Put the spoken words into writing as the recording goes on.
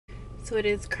So it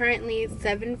is currently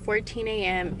 7:14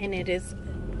 a.m. and it is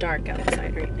dark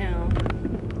outside right now.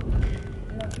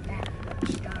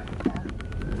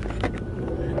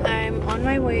 I'm on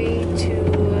my way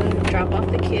to drop off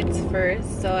the kids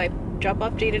first. So I drop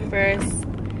off Jaden first,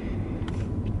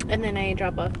 and then I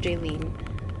drop off Jaylene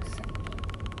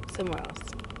somewhere else.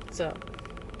 So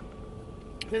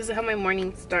this is how my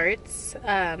morning starts.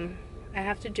 I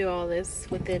have to do all this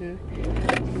within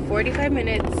 45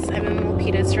 minutes. I'm in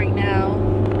Milpitas right now.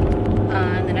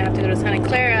 And then I have to go to Santa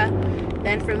Clara.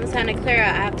 Then from Santa Clara,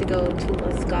 I have to go to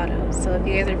Los Gatos. So if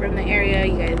you guys are from the area,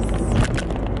 you guys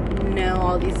know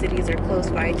all these cities are close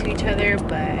by to each other,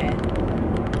 but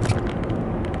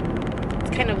it's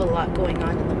kind of a lot going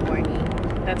on in the morning.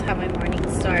 That's how my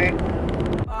mornings start.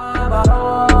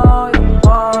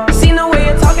 Seen the way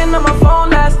you're talking on my phone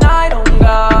last night, oh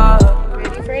God.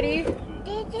 Ready, Freddy?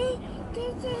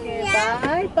 Okay,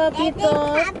 bye, Papito.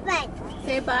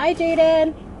 Say bye,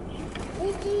 Jaden.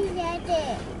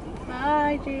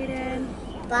 Bye, Jaden.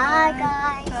 Bye,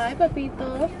 guys. Bye,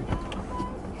 Papito.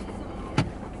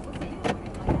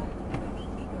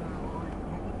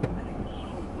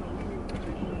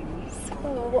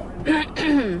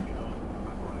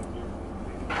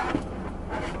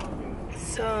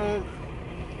 So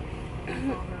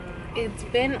it's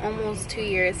been almost 2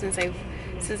 years since I've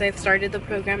started the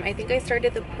program. I think I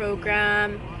started the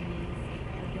program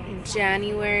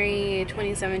January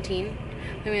 2017.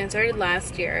 I mean, I started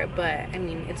last year, but I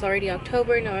mean, it's already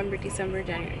October, November, December,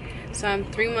 January. So I'm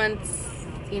 3 months,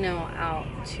 you know, out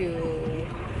to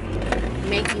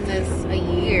making this a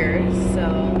year. So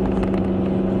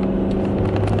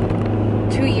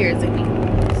 2 years, I mean.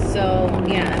 So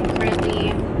yeah, I'm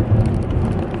currently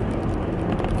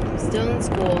still in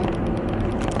school.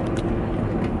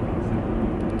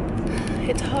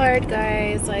 It's hard,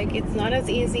 guys. Like, it's not as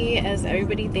easy as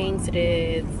everybody thinks it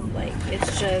is. Like,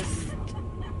 it's just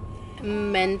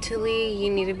mentally you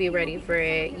need to be ready for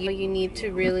it. You need to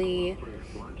really,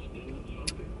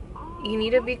 you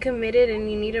need to be committed, and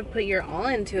you need to put your all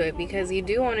into it, because you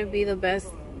do want to be the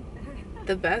best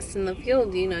in the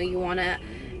field. You know, you want to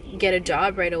get a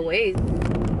job right away.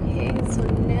 Okay, so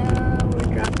now we're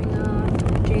dropping off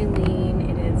Jaylene.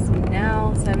 It is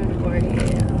now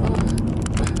 7:40.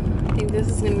 I think this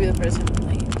is gonna be the first time I'm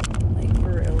late, like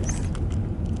for reals.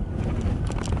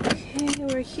 Okay,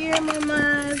 we're here,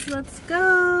 mamas. Let's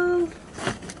go.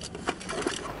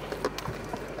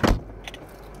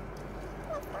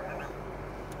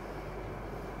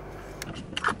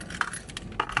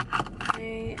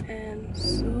 I am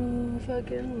so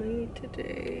fucking late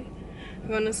today.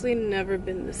 I've honestly never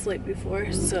been this late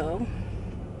before, so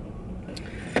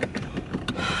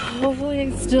hopefully I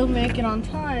still make it on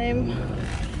time.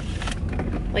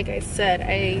 Like I said,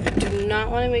 I do not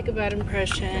want to make a bad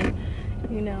impression.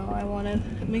 You know, I want to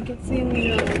make it seem,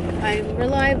 you know, I'm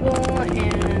reliable,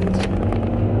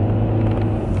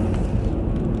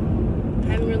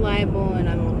 and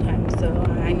I'm on time, so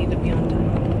I need to be on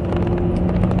time.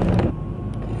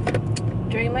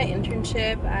 During my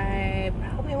internship, I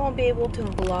probably won't be able to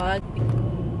vlog.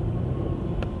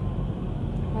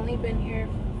 I've only been here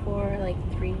for like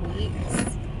 3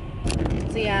 weeks.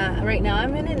 So yeah, right now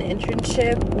I'm in an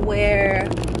internship where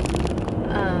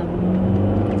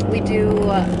we do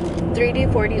 3D,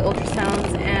 4D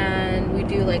ultrasounds, and we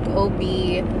do like OB,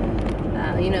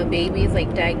 you know, babies,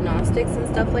 like diagnostics and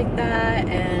stuff like that.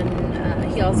 And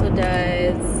he also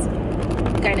does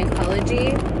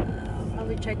gynecology. I'll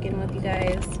probably check in with you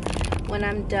guys when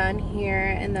I'm done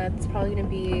here, and that's probably gonna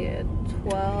be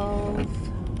 12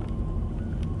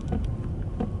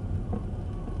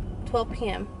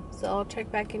 p.m. So I'll check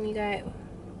back in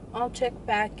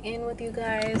with you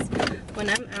guys when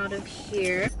I'm out of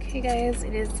here. Okay guys,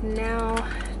 it is now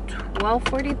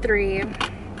 12:43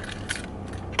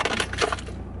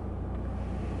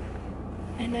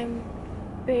 and I'm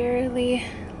barely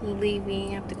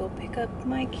leaving. I have to go pick up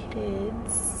my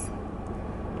kids.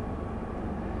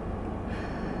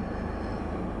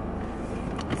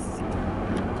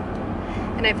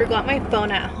 And I forgot my phone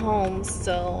at home,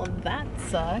 so that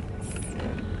sucks.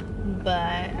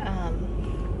 But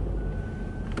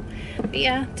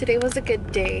yeah, today was a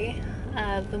good day.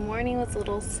 The morning was a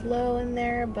little slow in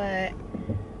there, but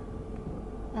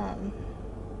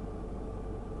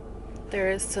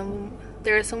there is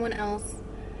someone else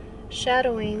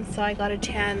shadowing, so I got a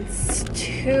chance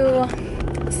to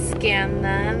scan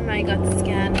them. I got to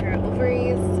scan her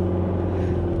ovaries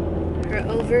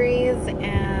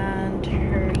and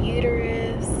her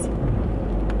uterus,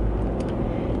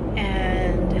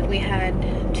 and we had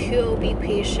 2 OB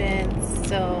patients,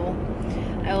 so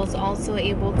I was also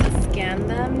able to scan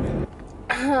them.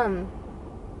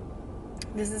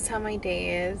 this is how my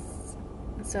day is.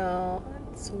 So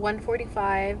it's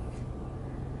 1:45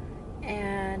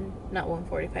 and not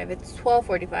 1:45, it's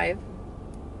 12:45,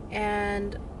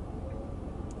 and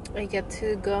I get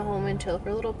to go home and chill for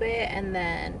a little bit, and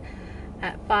then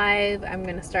at 5 I'm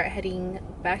gonna start heading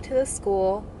back to the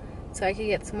school so I can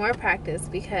get some more practice,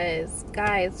 because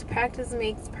guys, practice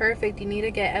makes perfect. You need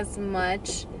to get as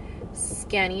much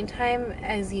scanning time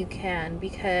as you can,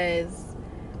 because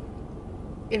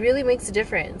it really makes a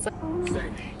difference.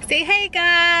 Say hey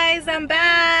guys, I'm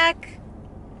back.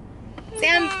 Say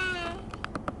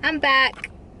I'm back.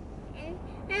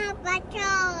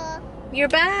 You're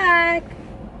back.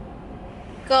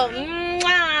 Go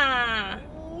mwah.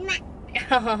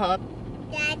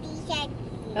 Daddy Shark.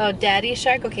 Oh, Daddy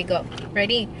Shark. Okay, go.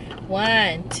 Ready?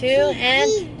 1, 2, and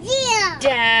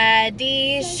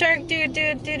Daddy Shark. Do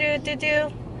do do do do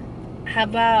do. How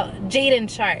about Jaden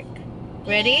Shark?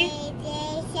 Ready?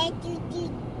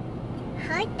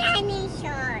 Danny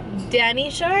Shark. Danny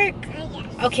Shark.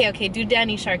 Okay, do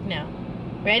Danny Shark now.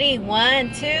 Ready?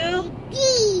 1, 2.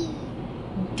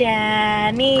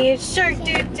 Danny Shark.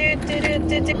 Do do do do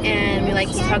do do. And we like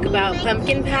to talk about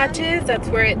pumpkin patches. That's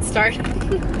where it started.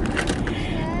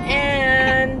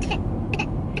 And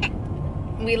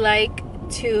we like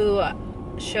to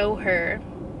show her,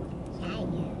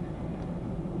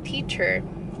 teach her.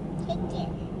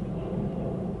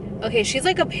 Okay, she's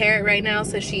like a parrot right now,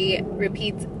 so she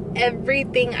repeats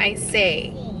everything I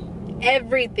say.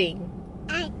 Everything.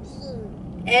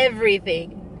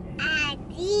 Everything.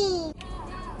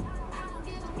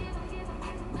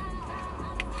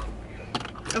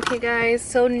 Okay guys,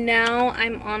 so now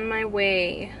I'm on my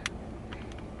way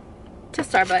to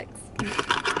Starbucks.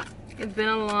 It's been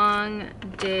a long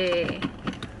day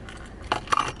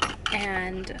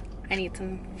and I need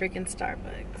some freaking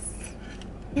Starbucks.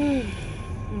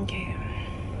 Okay.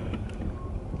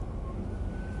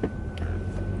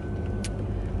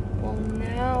 Well,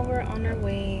 now we're on our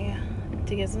way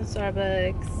to get some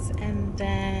Starbucks, and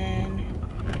then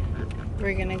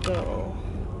we're gonna go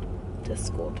to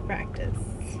school to practice.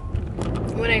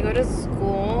 When I go to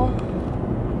school,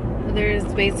 there's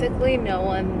basically no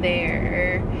one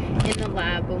there in the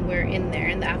lab when we're in there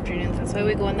in the afternoons. That's why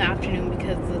we go in the afternoon,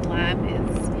 because the lab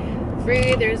is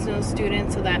free, there's no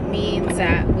students, so that means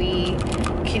that we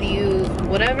can use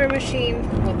whatever machine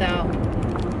without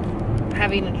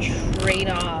having to trade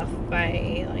off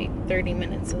by like 30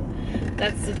 minutes. So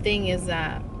that's the thing, is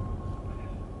that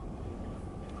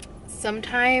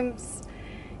sometimes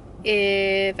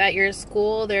if at your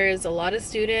school there's a lot of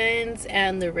students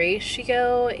and the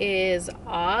ratio is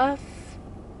off,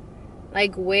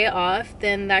 like way off,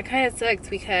 then that kind of sucks,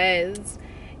 because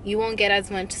you won't get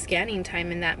as much scanning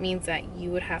time, and that means that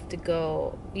you would have to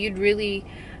go, you'd really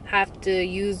have to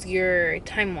use your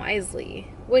time wisely,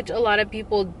 which a lot of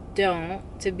people don't,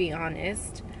 to be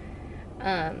honest.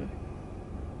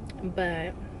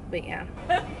 But yeah.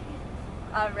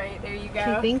 All right, there you go.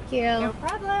 Okay, thank you. No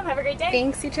problem. Have a great day.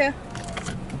 Thanks, you too.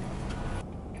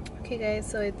 Okay guys,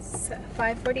 so it's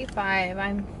 5:45.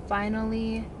 I'm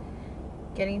finally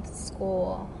getting to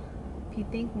school. If you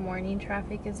think morning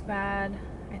traffic is bad,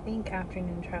 I think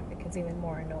afternoon traffic is even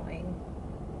more annoying.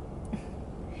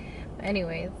 But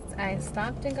anyways, I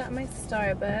stopped and got my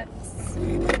Starbucks.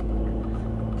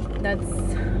 That's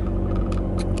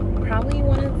probably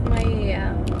one of my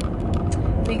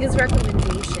biggest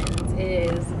recommendations,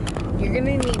 is you're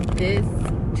gonna need this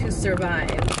to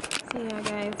survive. So yeah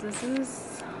guys, this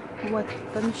is what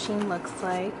the machine looks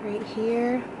like right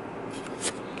here.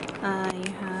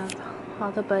 You have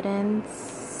all the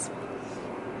buttons,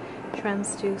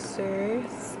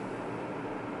 transducers,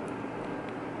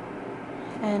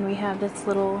 and we have this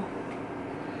little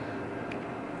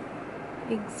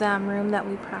exam room that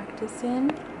we practice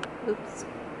in. Oops.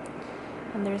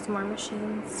 And there's more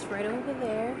machines right over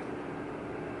there.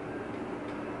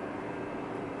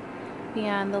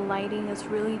 Yeah, and the lighting is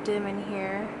really dim in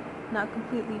here. Not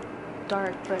completely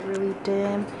dark, but really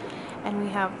dim. And we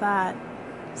have that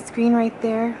screen right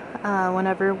there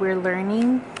whenever we're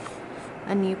learning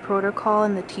a new protocol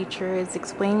and the teacher is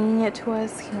explaining it to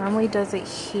us. He normally does it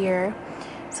here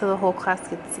so the whole class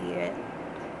could see it,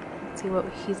 see what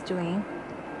he's doing.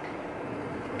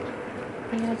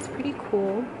 Yeah, it's pretty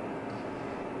cool.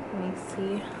 Let me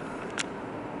see.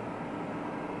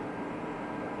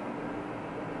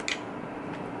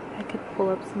 I could pull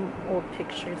up some old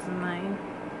pictures of mine.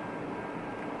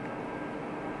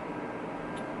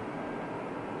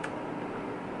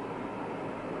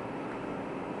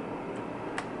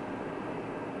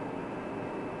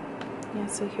 Yeah,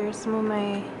 so here's some of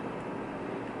my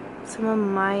some of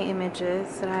my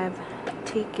images that I've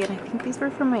taken. I think these were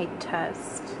for my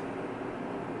test.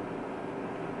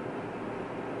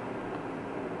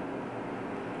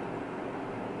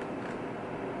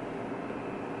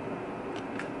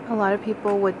 A lot of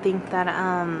people would think that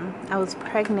I was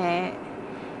pregnant,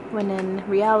 when in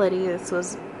reality this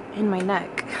was in my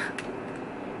neck.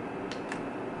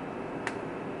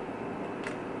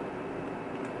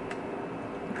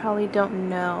 You probably don't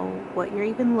know what you're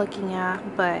even looking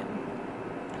at, but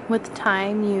with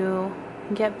time you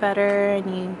get better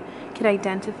and you can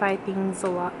identify things a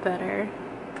lot better.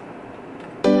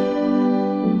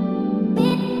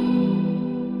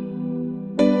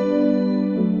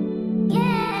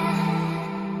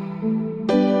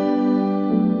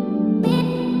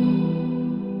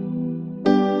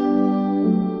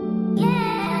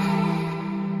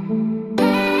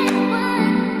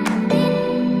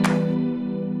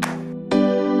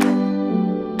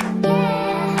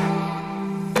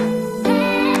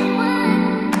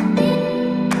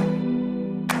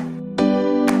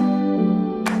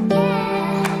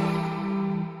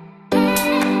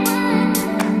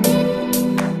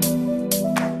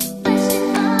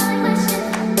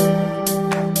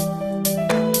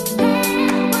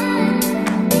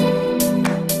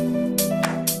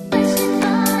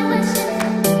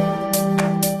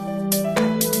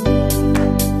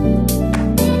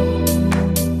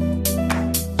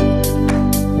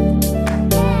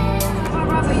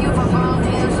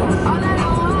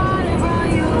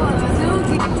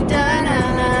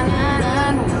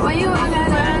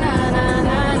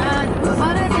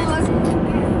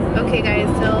 Okay guys,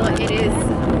 so it is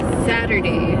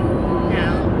Saturday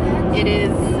now. It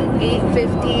is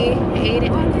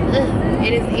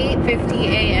 8:50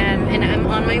 a.m. and I'm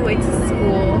on my way to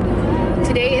school.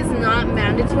 Today is not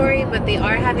mandatory, but they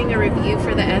are having a review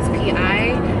for the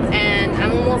SPI, and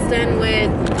I'm almost done with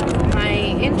my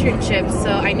internship,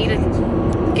 so I need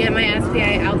to get my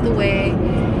SPI out the way.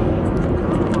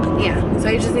 Yeah, so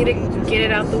I just need to get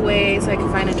it out the way so I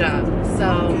can find a job.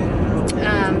 So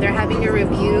they're having a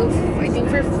review, I think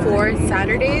for 4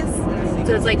 Saturdays,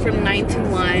 so it's like from 9 to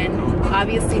 1.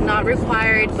 Obviously not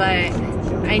required, but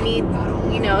I need,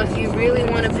 you know, if you really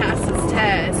want to pass this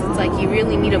test, it's like you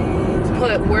really need to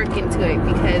put work into it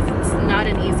because it's not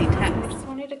an easy test. I just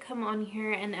wanted to come on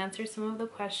here and answer some of the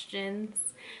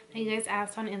questions that you guys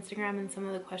asked on Instagram and some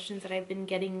of the questions that I've been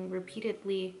getting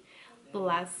repeatedly the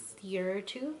last year or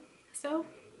two. So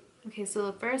okay, so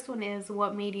the first one is,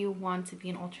 what made you want to be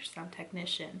an ultrasound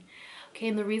technician? Okay,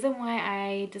 and the reason why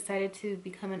I decided to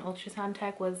become an ultrasound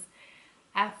tech was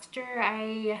after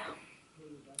I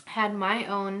had my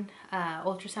own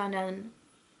ultrasound done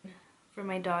for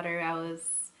my daughter.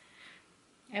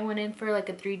 I went in for like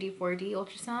a 3D, 4D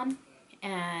ultrasound,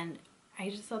 and I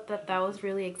just thought that that was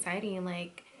really exciting.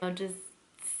 Like, you know, just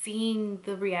seeing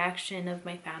the reaction of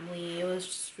my family, it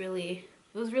was really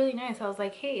nice. I was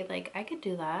like, hey, like I could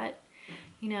do that,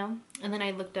 you know. And then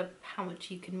I looked up how much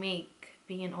you can make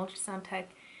being an ultrasound tech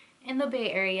in the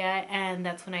Bay Area, and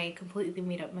that's when I completely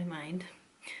made up my mind.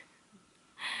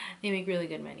 They make really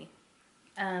good money.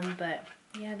 But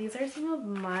yeah, these are some of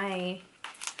my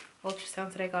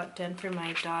ultrasounds that I got done for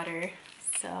my daughter.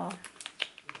 So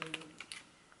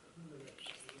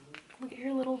look at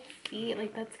her little feet,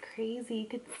 like that's crazy. You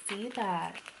could see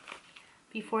that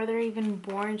before they're even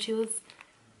born. She was,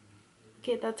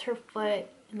 okay, that's her foot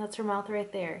and that's her mouth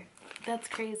right there. That's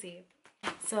crazy.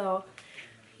 So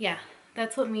yeah,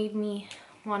 that's what made me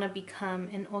want to become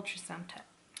an ultrasound tech.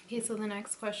 Okay, so the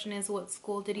next question is, what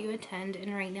school did you attend?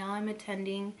 And right now I'm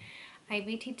attending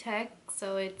IBT Tech,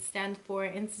 so it stands for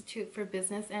Institute for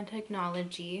Business and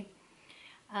Technology.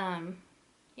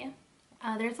 Yeah,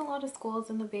 there's a lot of schools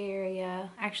in the Bay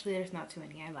Area. Actually, there's not too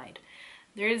many, I lied.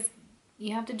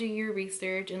 You have to do your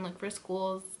research and look for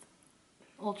schools.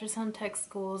 Ultrasound tech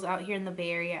schools out here in the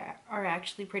Bay Area are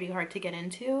actually pretty hard to get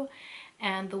into,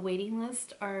 and the waiting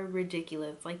lists are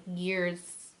ridiculous, like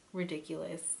years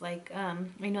ridiculous. Like I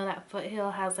know that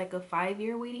Foothill has like a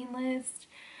 5-year waiting list.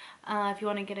 If you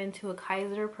want to get into a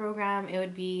Kaiser program, it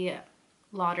would be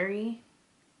lottery,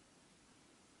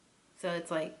 so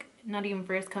it's like not even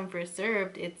first come first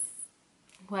served. It's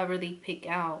whoever they pick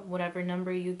out, whatever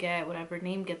number you get, whatever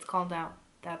name gets called out,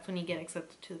 that's when you get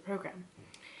accepted to the program.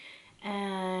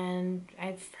 And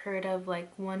I've heard of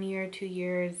like 1 year, 2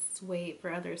 years wait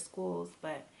for other schools,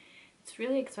 but it's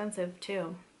really expensive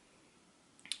too.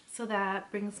 So that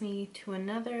brings me to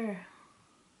another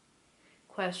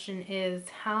question, is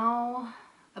how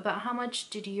much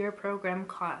did your program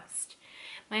cost?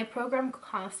 My program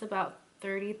cost about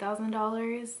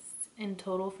 $30,000 in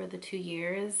total for the 2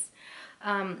 years.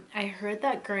 I heard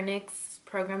that Gurnick's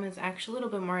program is actually a little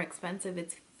bit more expensive.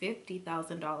 It's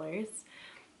 $50,000.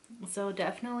 So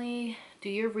definitely do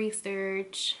your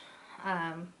research.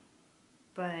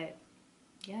 But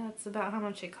yeah, that's about how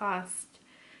much it cost.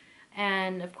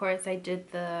 And of course I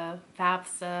did the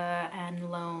FAFSA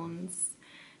and loans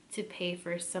to pay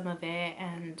for some of it,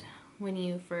 and when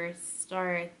you first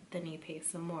start then you pay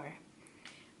some more.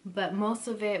 But most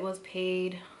of it was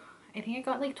paid. I think I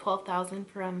got like $12,000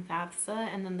 from FAFSA,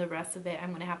 and then the rest of it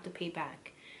I'm gonna have to pay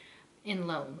back in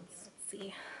loans. Let's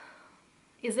see.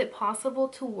 Is it possible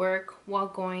to work while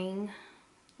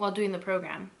doing the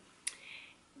program?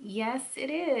 Yes,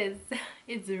 it is.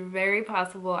 It's very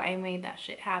possible. I made that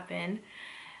shit happen.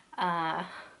 I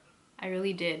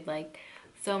really did. Like,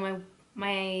 so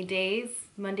my days,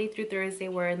 Monday through Thursday,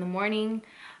 were in the morning.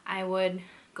 I would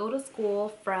go to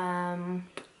school from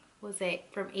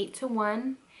 8 to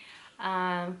 1.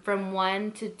 From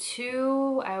 1 to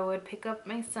 2, I would pick up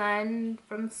my son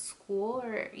from school,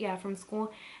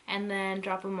 and then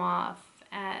drop him off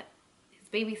at his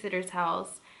babysitter's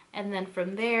house. And then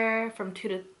from there, from 2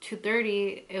 to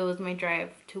 2:30, it was my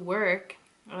drive to work.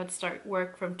 I would start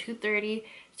work from 2:30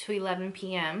 to 11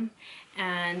 p.m.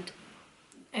 And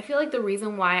I feel like the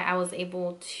reason why I was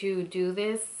able to do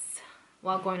this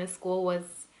while going to school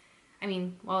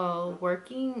while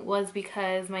working, was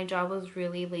because my job was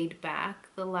really laid back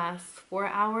the last 4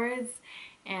 hours,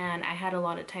 and I had a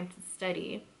lot of time to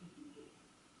study.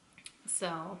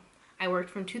 So I worked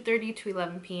from 2:30 to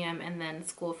 11 p.m. and then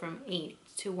school from 8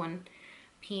 to 1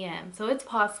 p.m. So it's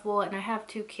possible, and I have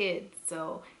 2 kids,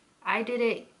 so I did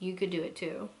it, you could do it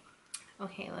too.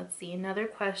 Okay, let's see. Another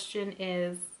question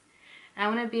is, I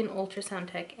want to be an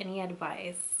ultrasound tech. Any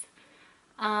advice?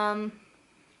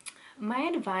 My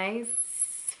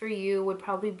advice for you would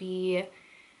probably be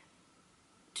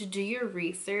to do your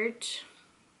research.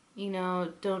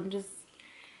 Don't just,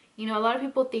 a lot of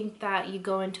people think that you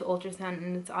go into ultrasound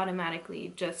and it's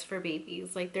automatically just for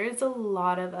babies. Like, there's a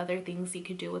lot of other things you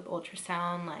could do with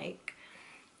ultrasound, like,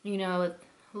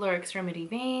 lower extremity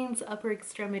veins, upper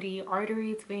extremity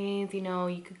arteries, veins.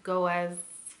 You could go as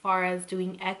far as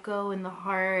doing echo in the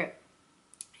heart.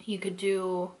 You could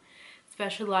do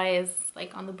specialized,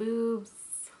 like, on the boobs,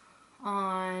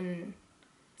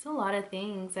 it's a lot of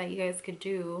things that you guys could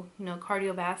do,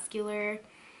 cardiovascular.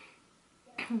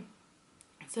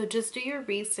 So just do your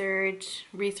research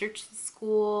the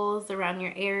schools around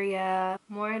your area.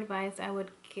 More advice I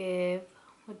would give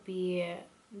would be,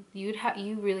 you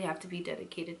really have to be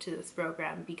dedicated to this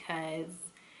program because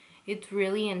it's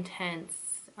really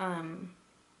intense.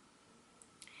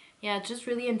 Yeah, it's just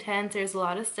really intense. There's a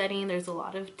lot of studying, there's a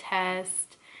lot of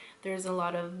tests, there's a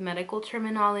lot of medical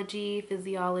terminology,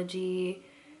 physiology.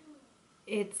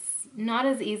 It's not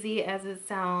as easy as it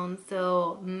sounds.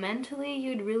 So mentally,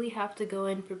 you'd really have to go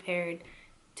in prepared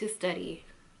to study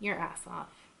your ass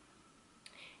off.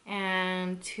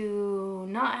 And to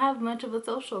not have much of a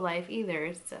social life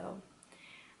either. So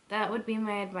that would be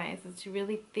my advice, is to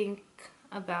really think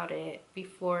about it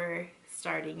before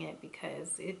starting it,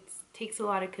 because it takes a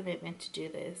lot of commitment to do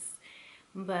this.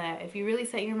 But if you really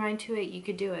set your mind to it, you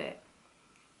could do it.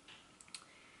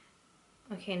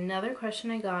 Okay, another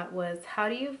question I got was, how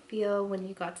do you feel when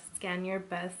you got to scan your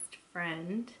best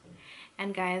friend?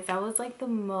 And guys, that was like the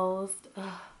most,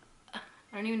 I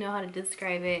don't even know how to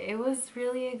describe it. It was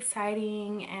really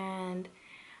exciting, and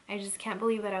I just can't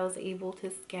believe that I was able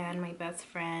to scan my best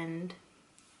friend,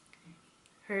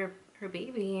 her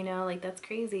baby, like, that's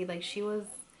crazy. Like, she's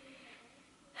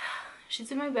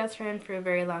been my best friend for a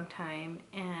very long time,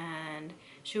 and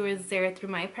she was there through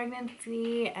my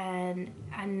pregnancy, and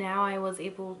now I was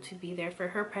able to be there for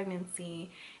her pregnancy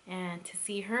and to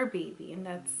see her baby. And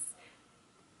that's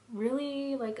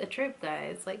really like a trip,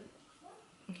 guys. Like,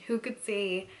 who could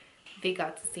say they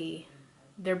got to see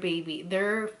their baby,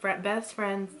 their best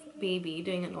friend's baby,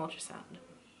 doing an ultrasound?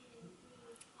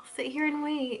 I'll sit here and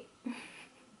wait.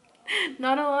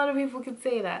 Not a lot of people could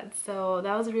say that. So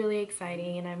that was really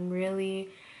exciting, and I'm really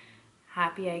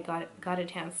happy I got a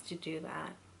chance to do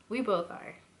that. We both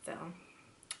are. So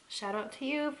shout out to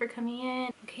you for coming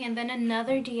in. Okay, and then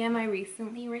another DM I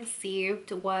recently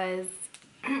received was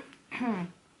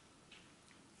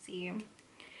see.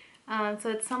 So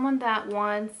it's someone that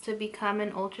wants to become a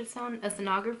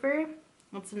sonographer.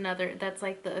 That's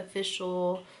like the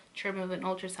official term of an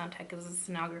ultrasound tech, is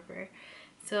a sonographer.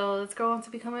 So this girl wants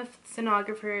to become a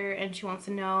sonographer, and she wants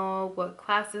to know what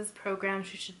classes, programs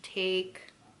she should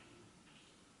take.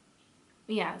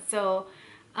 Yeah, so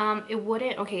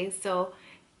so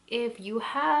if you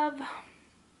have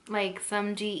like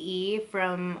some GE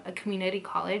from a community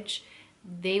college,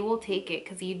 they will take it,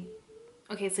 because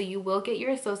Okay, so you will get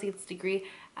your associate's degree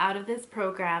out of this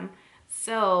program.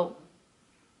 So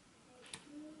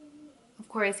of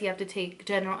course you have to take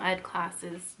general ed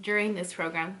classes during this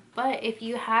program, but if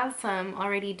you have some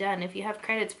already done, if you have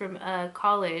credits from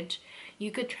college,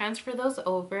 you could transfer those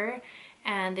over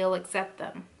and they'll accept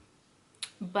them.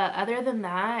 But other than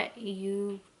that,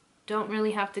 you don't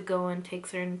really have to go and take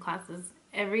certain classes.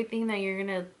 Everything that you're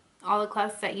gonna, all the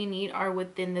classes that you need are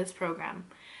within this program.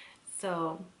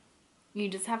 So you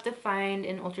just have to find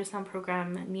an ultrasound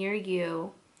program near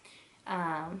you.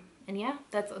 And yeah,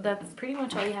 that's pretty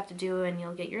much all you have to do, and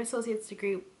you'll get your associate's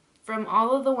degree. From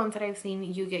all of the ones that I've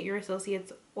seen, you get your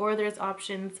associate's, or there's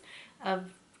options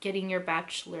of getting your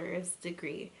bachelor's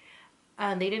degree.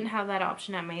 They didn't have that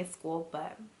option at my school,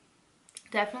 but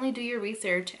definitely do your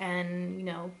research and, you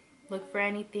know, look for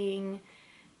anything.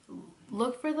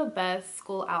 Look for the best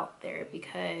school out there,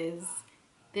 because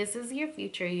this is your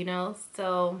future, you know.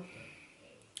 So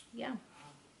yeah.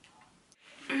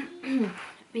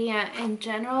 But yeah, in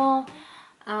general,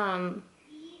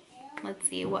 let's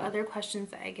see what other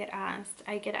questions I get asked.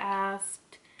 I get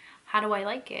asked, how do I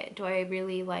like it? Do I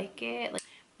really like it? Like,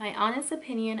 my honest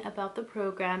opinion about the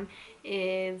program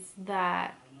is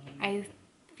that I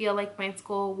feel like my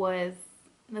school was,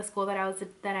 the school that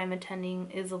I'm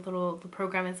attending is the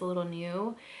program is a little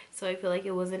new. So I feel like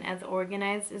it wasn't as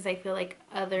organized as I feel like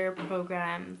other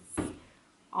programs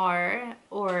are,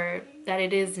 or that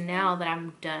it is now that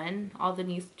I'm done. All the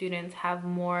new students have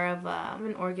more of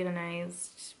an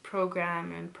organized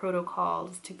program and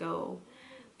protocols to go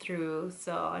through.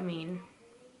 So I mean,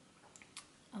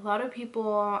 a lot of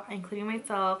people, including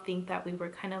myself, think that we were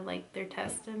kind of like their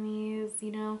test dummies,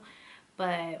 you know.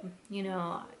 But you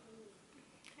know,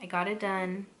 I got it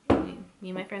done. Me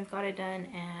and my friends got it done,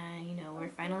 and you know, we're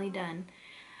finally done.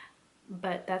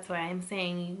 But that's why I'm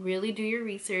saying, you really do your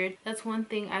research. That's one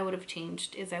thing I would have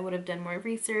changed, is I would have done more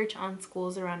research on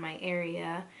schools around my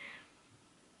area.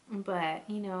 But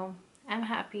you know, I'm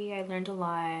happy. I learned a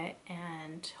lot,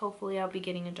 and hopefully I'll be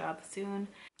getting a job soon.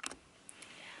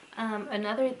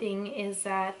 Another thing is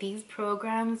that these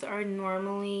programs are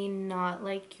normally not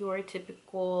like your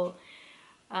typical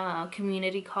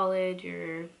community college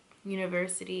or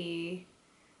university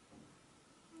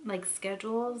like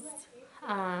schedules.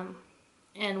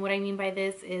 And what I mean by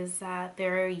this is that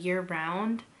they're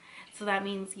year-round. So that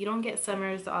means you don't get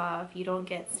summers off, you don't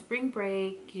get spring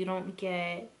break, you don't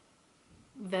get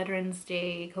Veterans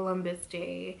Day, Columbus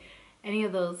Day, any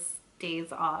of those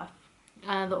days off.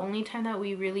 The only time that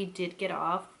we really did get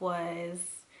off was,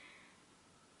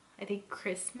 I think,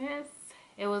 Christmas.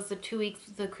 It was the 2 weeks,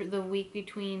 the week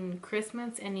between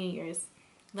Christmas and New Year's.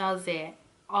 That was it.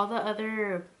 All the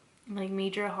other like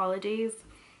major holidays,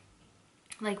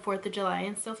 like 4th of July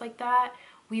and stuff like that,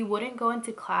 we wouldn't go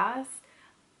into class.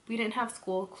 We didn't have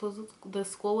school. The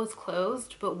school was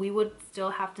closed, but we would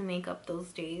still have to make up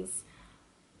those days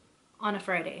on a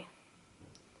Friday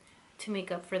to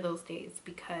make up for those days,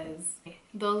 because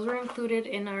those were included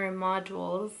in our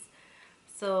modules.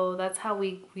 So that's how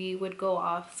we would go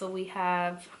off. So we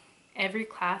have, every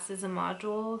class is a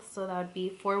module, so that would be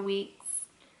 4 weeks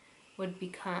would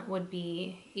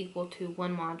be equal to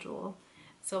one module.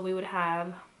 So we would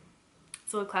have,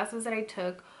 so the classes that I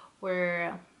took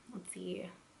were, let's see,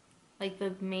 like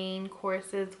the main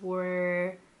courses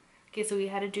were, okay, so we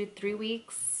had to do 3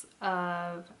 weeks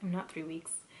of, not 3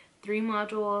 weeks, 3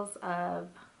 modules of,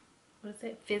 what is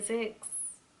it, physics,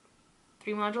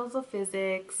 3 modules of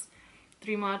physics,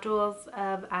 3 modules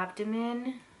of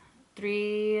abdomen,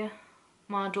 3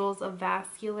 modules of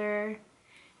vascular,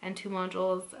 and 2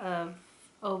 modules of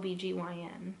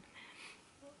OBGYN.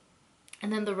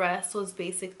 And then the rest was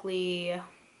basically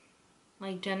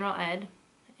like general ed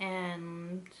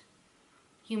and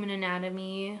human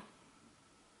anatomy.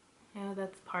 You know,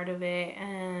 that's part of it.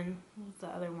 And what's the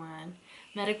other one?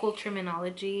 Medical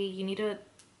terminology. You need to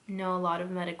know a lot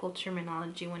of medical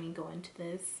terminology when you go into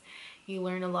this. You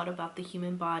learn a lot about the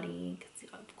human body. 'Cause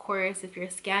of course, if you're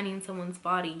scanning someone's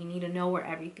body, you need to know where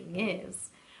everything is.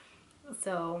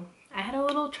 So I had a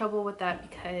little trouble with that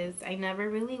because I never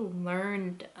really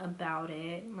learned about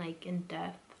it like in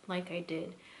depth like I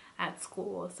did at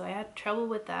school. So I had trouble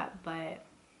with that, but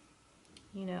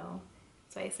you know,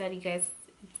 so I said, you guys,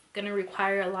 it's gonna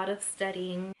require a lot of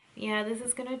studying. Yeah, this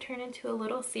is gonna turn into a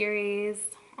little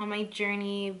series on my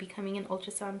journey of becoming an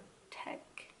ultrasound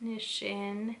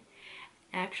technician,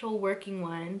 actual working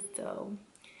one. So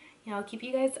yeah, I'll keep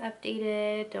you guys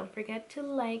updated. Don't forget to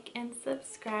like and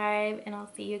subscribe, and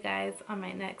I'll see you guys on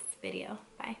my next video.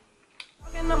 Bye.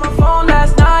 On my phone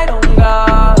last night, oh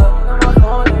God.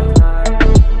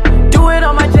 Do it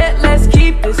on my jet, let's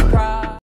keep this pride.